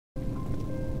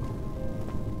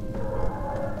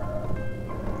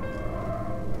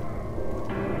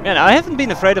Man, I haven't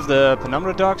been afraid of the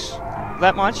penumbra dogs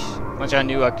that much, once I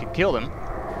knew I could kill them.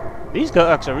 These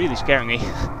dogs are really scaring me.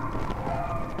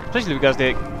 Especially because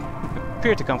they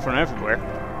appear to come from everywhere.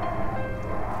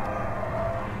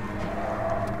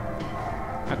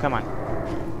 Oh, come on.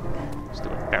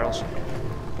 Stupid barrels.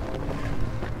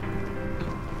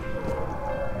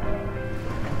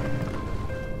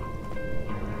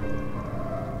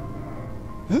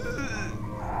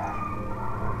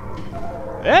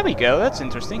 There we go, that's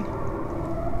interesting.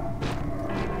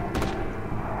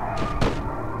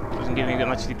 Doesn't give me that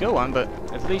much to go on, but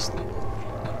at least...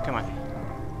 Come on.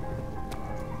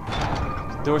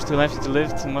 The door's too heavy to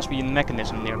lift, there must be a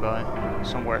mechanism nearby.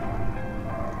 Somewhere.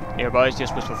 Nearby is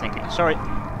just wishful thinking. Sorry.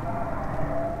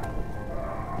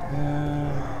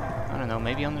 I don't know,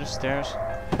 maybe under the stairs?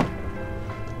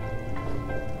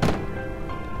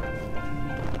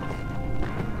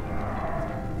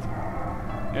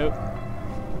 Nope.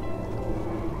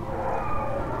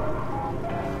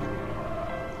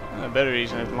 The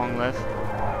batteries have long left.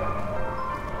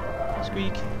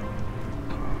 Squeak.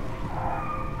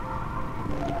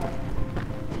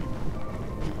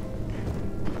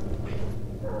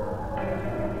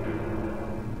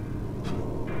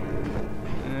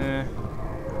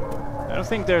 I don't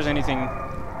think there's anything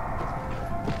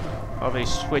of a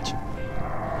switch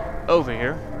over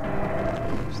here.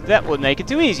 So that would make it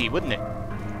too easy, wouldn't it?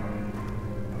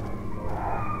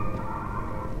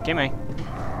 Come on.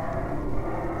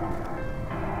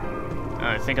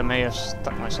 I think I may have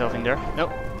stuck myself in there.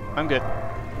 Nope, I'm good.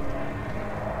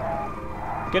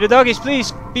 Okay, the doggies,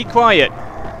 please be quiet.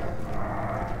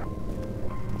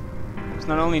 It's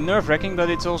not only nerve-wracking, but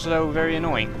it's also very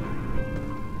annoying.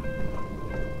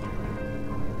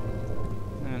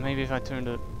 Maybe if I turn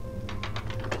the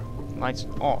lights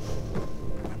off.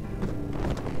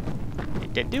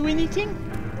 Did that do anything?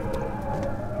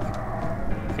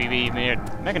 Maybe a mere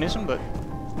mechanism, but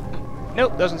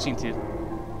nope, doesn't seem to.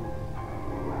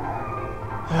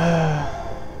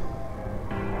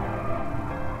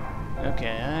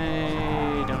 Okay,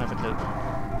 I don't have a clue.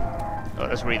 Oh,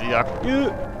 that's really dark.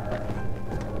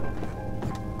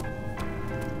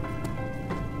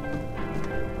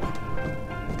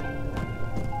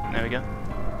 There we go.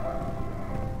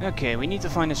 Okay, we need to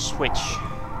find a switch.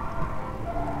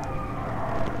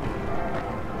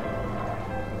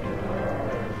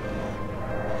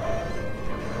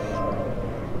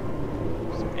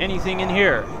 Is there anything in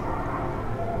here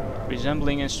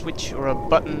resembling a switch or a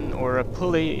button or a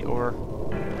pulley or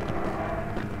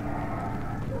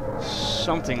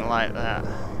something like that?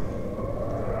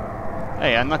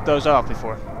 Hey, I knocked those off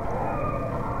before.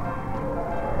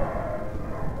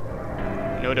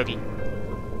 No doggy.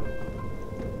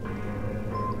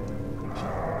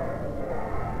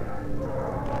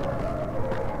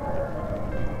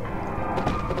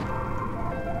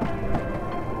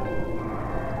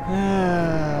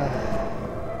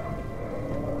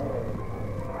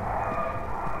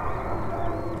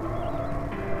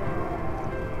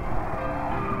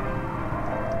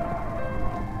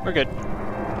 We're good.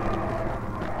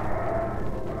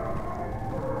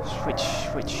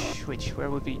 Switch. Where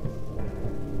would be?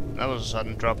 That was a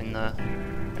sudden drop in the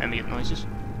ambient noises.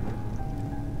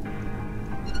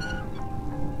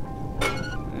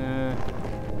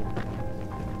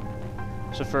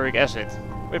 Sulfuric acid.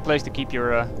 Weird place to keep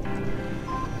your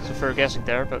sulfuric acid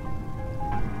there, but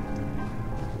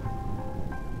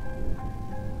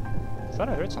I thought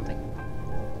I heard something.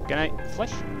 Can I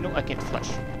flush? No, I can't flush.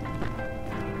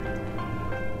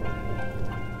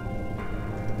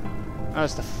 Oh,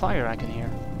 it's the fire I can hear.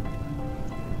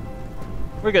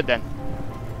 We're good then.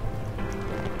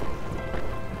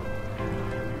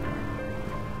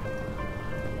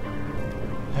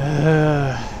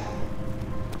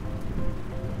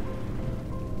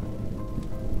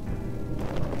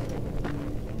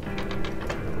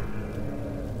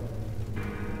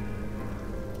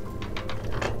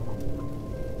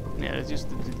 Yeah, let's just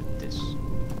do this.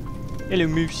 Hello,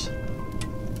 moose.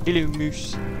 Hello,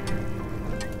 moose.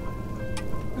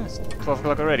 Oh, it's 12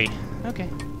 o'clock already. Okay.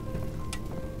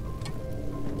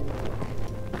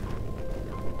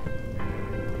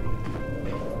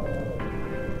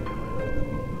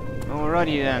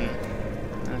 Alrighty then.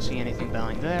 I don't see anything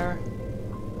behind there.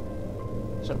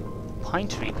 There's a pine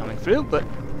tree coming through, but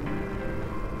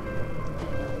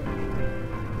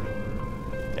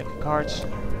deck of cards.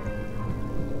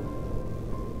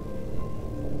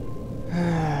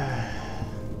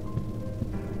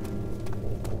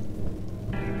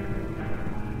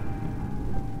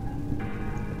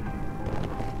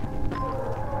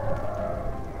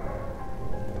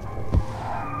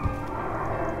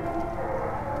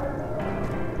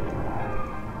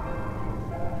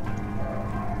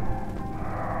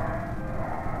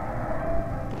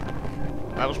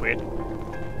 was weird.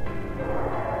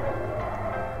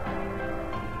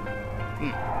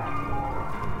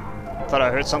 Thought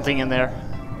I heard something in there.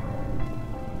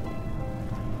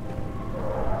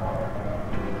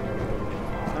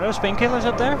 Are those painkillers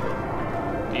up there?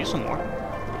 Could use some more.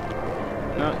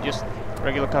 No, just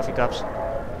regular coffee cups.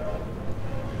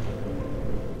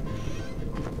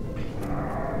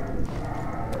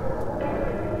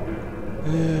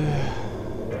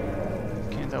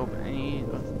 Can't open any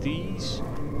of these.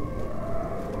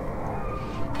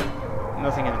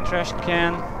 Nothing in the trash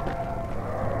can.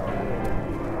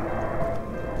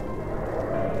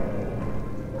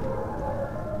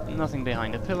 Nothing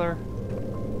behind the pillar.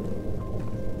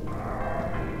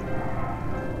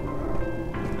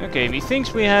 Okay,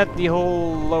 methinks we had the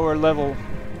whole lower level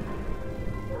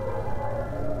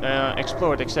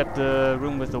explored, except the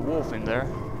room with the wolf in there.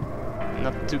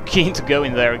 Not too keen to go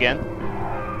in there again.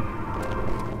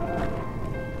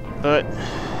 But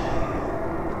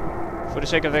for the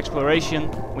sake of exploration,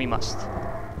 we must.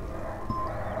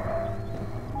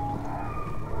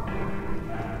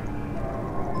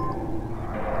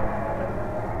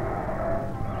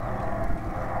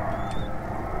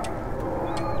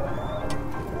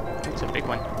 It's a big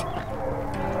one.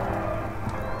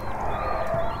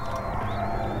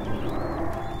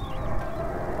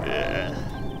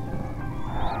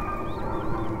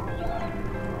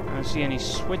 I don't see any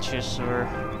switches or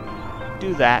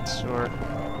do-that's, or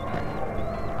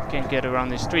can't get around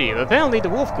this tree. Apparently the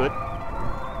wolf could.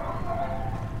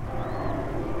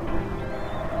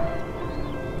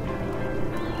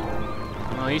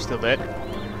 Oh, he's still dead.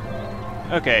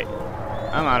 Okay,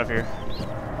 I'm out of here.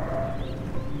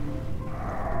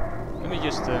 Let me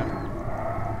just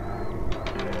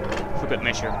for good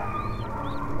measure.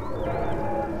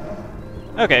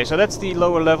 Okay, so that's the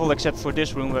lower level, except for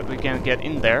this room, but we can't get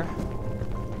in there.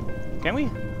 Can we?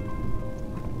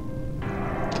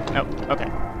 No. Okay.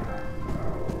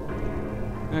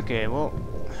 Okay, well.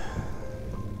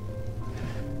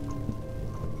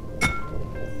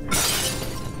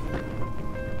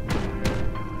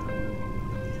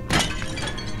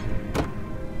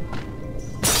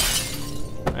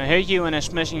 I hate you and I'm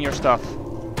smashing your stuff.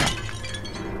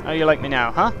 How you like me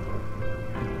now, huh?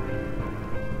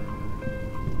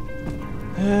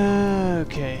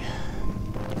 Okay.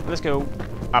 Let's go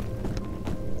up.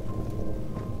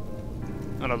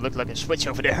 Oh, that looked like a switch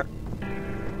over there.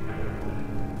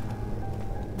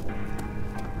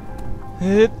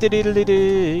 It's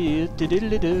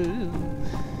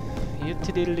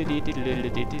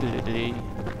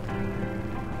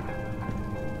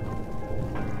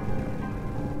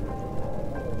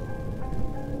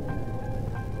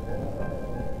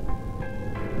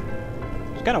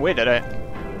kind of weird that I...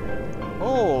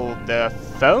 Oh, the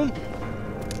phone?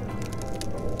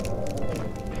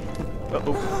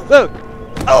 Uh-oh. Whoa!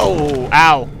 Oh!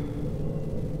 Ow!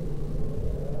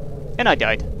 And I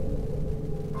died.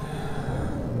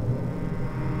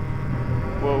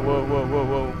 Whoa, whoa, whoa, whoa,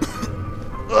 whoa.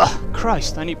 Ugh!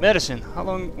 Christ, I need medicine. How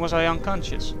long was I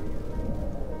unconscious?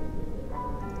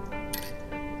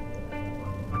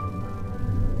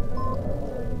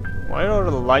 Why are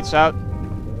all the lights out?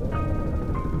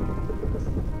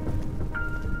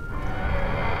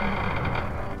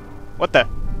 What the?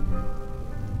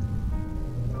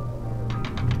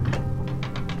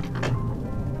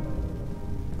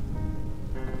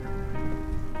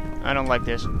 I don't like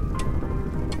this.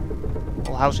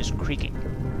 Whole house is creaking.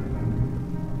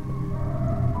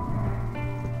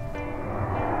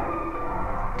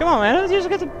 Come on, man! I just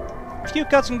got a few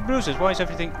cuts and bruises. Why is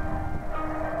everything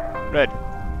red?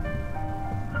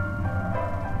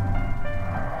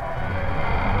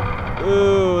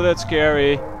 Ooh, that's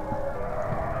scary.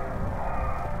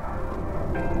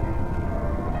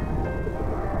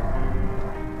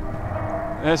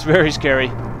 That's very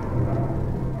scary.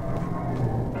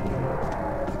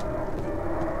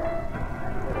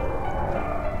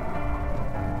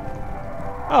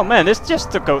 Oh man, this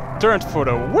just took a turn for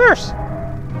the worse.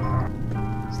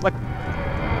 It's like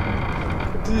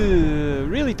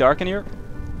really dark in here.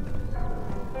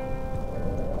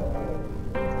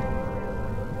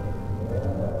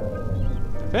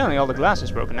 Apparently all the glass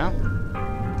is broken now.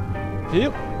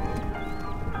 Yep.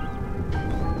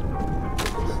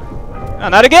 Oh,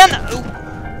 not again! Ooh.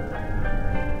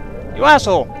 You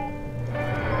asshole!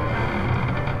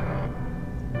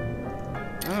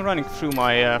 I'm running through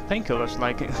my painkillers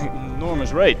like an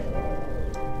enormous rate.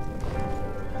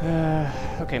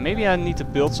 Okay, maybe I need to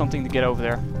build something to get over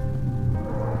there.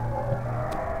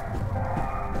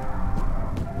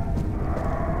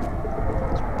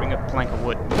 Let's bring a plank of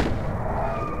wood.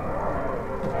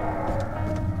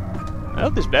 I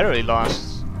hope this battery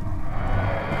lasts.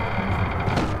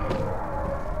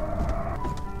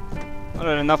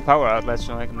 Not enough power outlets,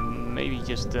 so I can maybe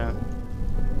just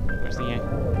where's the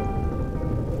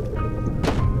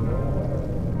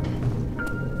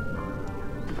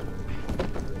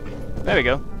There we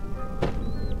go.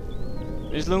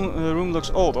 This room looks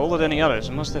old, older than the others.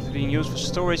 It must have been used for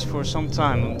storage for some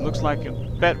time. It looks like a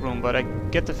bedroom, but I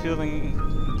get the feeling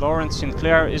Lawrence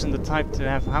Sinclair isn't the type to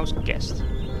have house guests.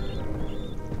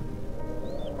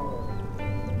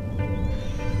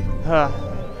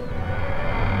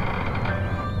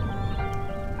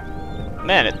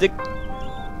 Man,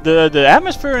 the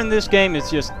atmosphere in this game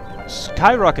is just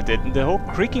skyrocketed. The whole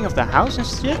creaking of the house and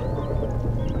shit.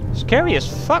 Scary as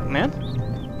fuck, man.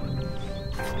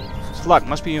 Slug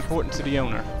must be important to the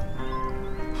owner.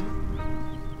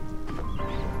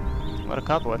 What a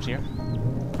cobwebs here.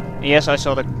 Yes, I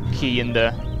saw the key in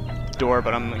the door,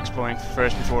 but I'm exploring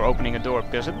first before opening a door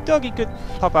because a doggy could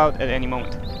pop out at any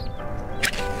moment.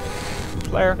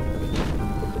 Flare.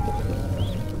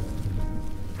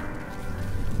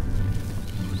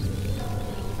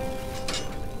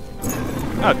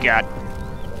 Oh god.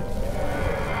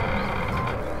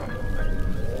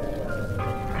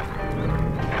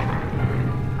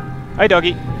 Hi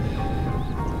doggy.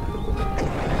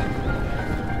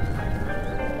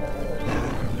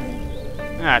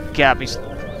 Ah, Cap, he's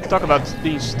talk about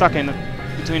being stuck in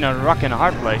between a rock and a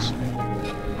hard place.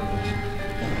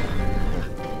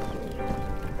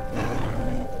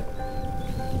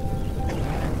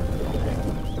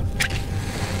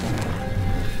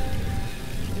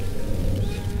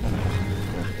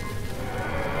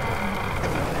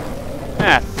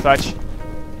 Ah, fudge.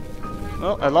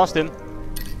 Well, I lost him.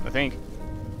 I think.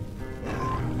 There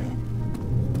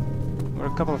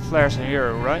are a couple of flares in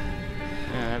here, right?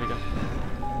 Yeah, there we go.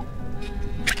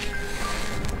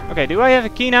 Okay, do I have a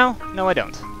key now? No, I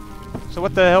don't. So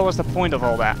what the hell was the point of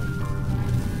all that?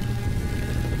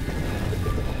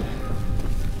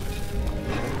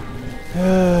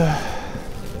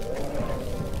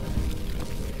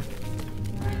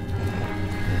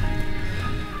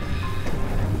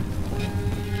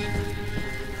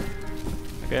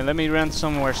 Okay, let me run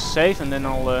somewhere safe and then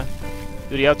I'll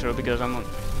do the outro because I'm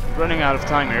running out of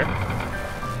time here.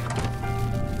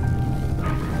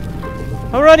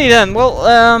 Alrighty then, well,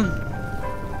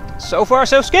 so far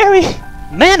so scary.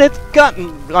 Man, it's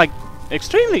gotten, like,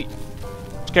 extremely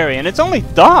scary. And it's only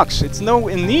dogs. It's no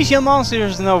amnesia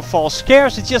monsters, no false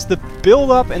scares. It's just the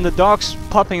build-up and the dogs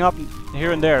popping up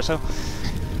here and there. So,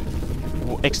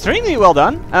 extremely well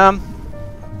done.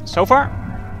 So far,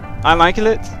 I like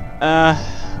it.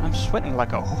 I'm sweating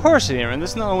like a horse here, and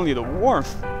it's not only the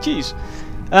warmth. Jeez.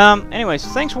 Anyways,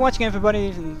 thanks for watching, everybody.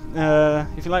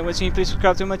 If you like what you see, please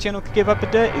subscribe to my channel. Give up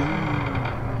a day.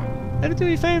 Add it to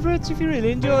your favorites if you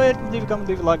really enjoy it. Leave a comment,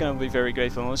 leave a like, and I'll be very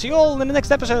grateful. And I'll see you all in the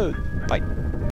next episode. Bye.